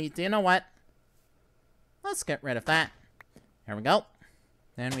 actually, do you know what? Let's get rid of that. There we go.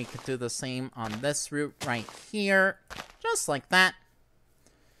 Then we could do the same on this root right here. Just like that.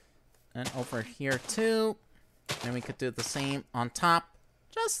 And over here, too. And we could do the same on top.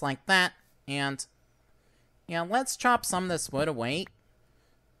 Just like that. And, yeah, let's chop some of this wood away.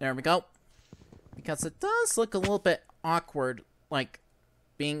 There we go. Because it does look a little bit awkward, like,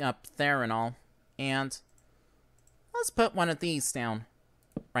 being up there and all. And let's put one of these down.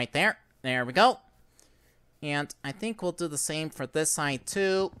 Right there. There we go. And I think we'll do the same for this side,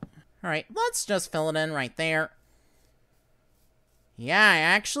 too. Alright, let's just fill it in right there. Yeah, I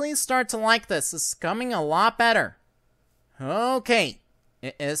actually start to like this. This is coming a lot better. Okay.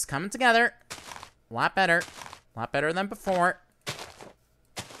 It is coming together. A lot better. A lot better than before.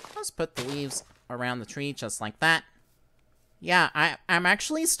 Let's put the leaves around the tree just like that. Yeah, I'm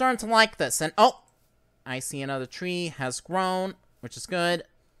actually starting to like this. And, oh! I see another tree has grown, which is good.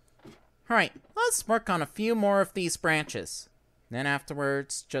 Alright, let's work on a few more of these branches. Then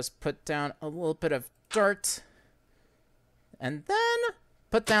afterwards, just put down a little bit of dirt. And then,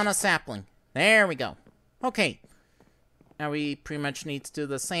 put down a sapling. There we go. Okay. Now we pretty much need to do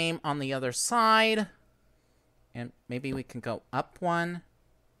the same on the other side. And maybe we can go up one.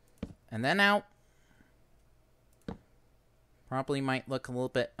 And then out. Probably might look a little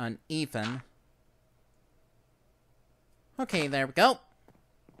bit uneven. Okay, there we go.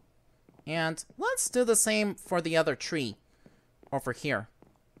 And let's do the same for the other tree. Over here.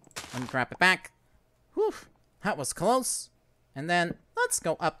 Let me grab it back. Whew, that was close. And then, let's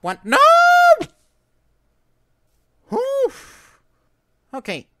go up one. No! Whew.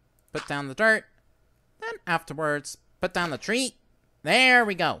 Okay, put down the dirt. Then afterwards, put down the tree. There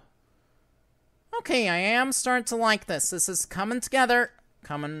we go. Okay, I am starting to like this. This is coming together.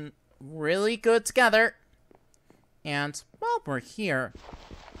 Coming really good together. And while we're here,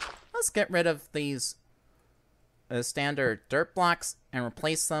 let's get rid of these standard dirt blocks and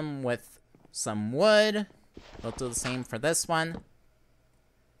replace them with some wood. We'll do the same for this one.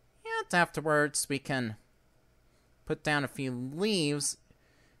 And afterwards, we can put down a few leaves,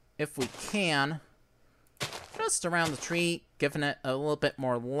 if we can, just around the tree, giving it a little bit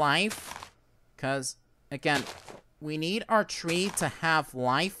more life. Because, again, we need our tree to have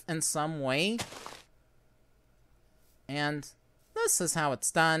life in some way. And this is how it's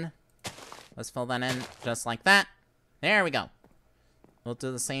done. Let's fill that in just like that. There we go. We'll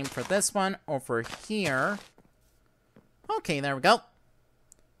do the same for this one over here. Okay, there we go.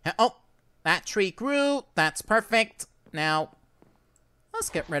 Oh, that tree grew. That's perfect. Now, let's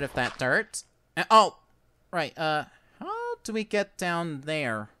get rid of that dirt. Oh, right. How do we get down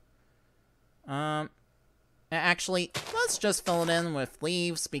there? Actually, let's just fill it in with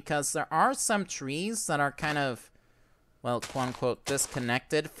leaves because there are some trees that are kind of, well, quote-unquote,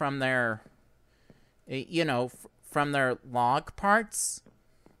 disconnected from their, you know, from their log parts.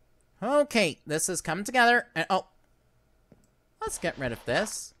 Okay, this is coming together. And, oh, let's get rid of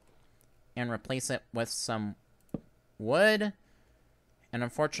this and replace it with some wood. And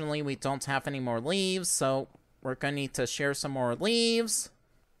unfortunately, we don't have any more leaves, so we're going to need to share some more leaves.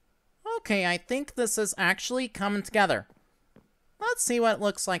 Okay, I think this is actually coming together. Let's see what it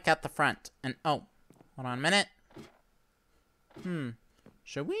looks like at the front. And, oh, hold on a minute.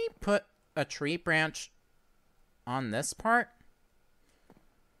 Should we put a tree branch on this part?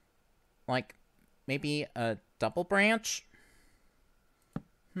 Like, maybe a double branch?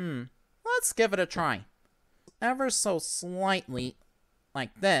 Let's give it a try. Ever so slightly,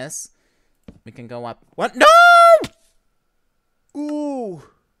 like this. We can go up. What? No! Ooh.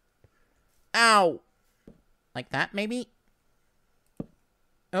 Ow. Like that, maybe?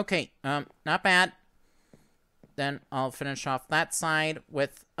 Okay, not bad. Then I'll finish off that side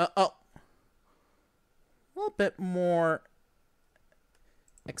with, a little bit more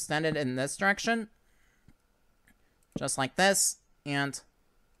extended in this direction. Just like this. And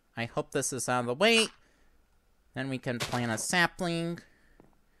I hope this is out of the way. Then we can plant a sapling.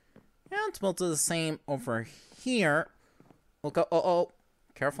 And we'll do the same over here. We'll go,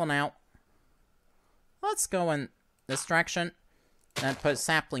 careful now. Let's go in this direction. Then put a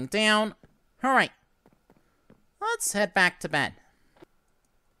sapling down. Alright. Let's head back to bed.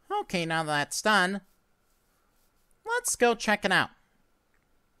 Okay, now that's done, let's go check it out.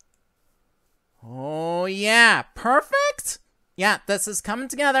 Oh, yeah. Perfect? Yeah, this is coming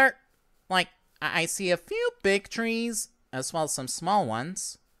together. Like, I see a few big trees, as well as some small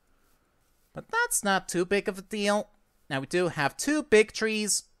ones. But that's not too big of a deal. Now, we do have 2 big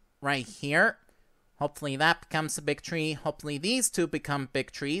trees right here. Hopefully that becomes a big tree. Hopefully these 2 become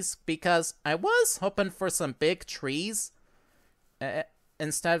big trees. Because I was hoping for some big trees.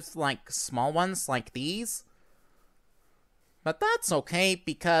 Instead of, like, small ones like these. But that's okay,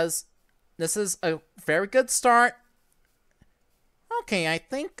 because this is a very good start. Okay, I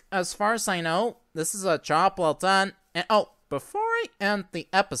think, as far as I know, this is a job well done. And, oh, before I end the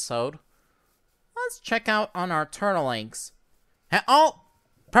episode, let's check out on our turtle eggs. Oh,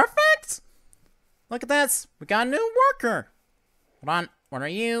 perfect! Look at this. We got a new worker. Hold on. What are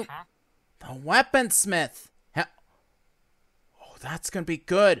you? The weaponsmith. Oh, that's going to be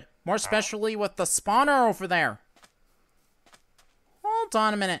good. More especially with the spawner over there. Hold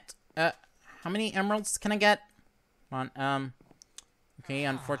on a minute. How many emeralds can I get? Hold on. Okay,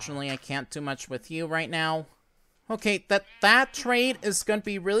 unfortunately, I can't do much with you right now. Okay, that trade is going to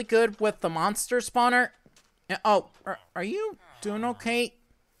be really good with the monster spawner. Oh, are you doing okay?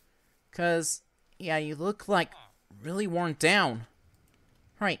 Because, yeah, you look like really worn down.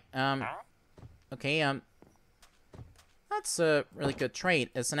 Right, okay, that's a really good trade,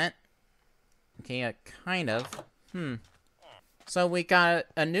 isn't it? Okay, kind of. So we got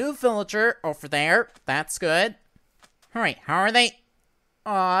a new villager over there. That's good. Alright, how are they?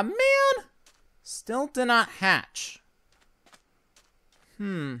 Aw, man! Still did not hatch.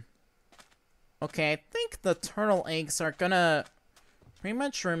 Okay, I think the turtle eggs are gonna pretty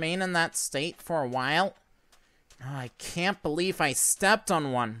much remain in that state for a while. Oh, I can't believe I stepped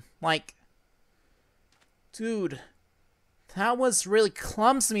on one. Like, dude, that was really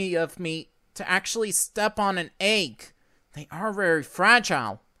clumsy of me to actually step on an egg. They are very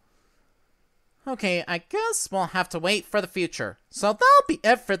fragile. Okay, I guess we'll have to wait for the future. So that'll be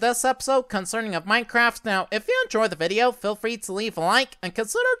it for this episode concerning of Minecraft. Now, if you enjoyed the video, feel free to leave a like and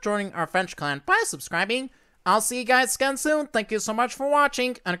consider joining our French clan by subscribing. I'll see you guys again soon. Thank you so much for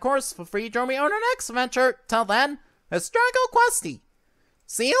watching. And of course, feel free to join me on our next adventure. Till then, it's Drago Questy.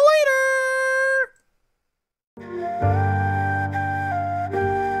 See you later!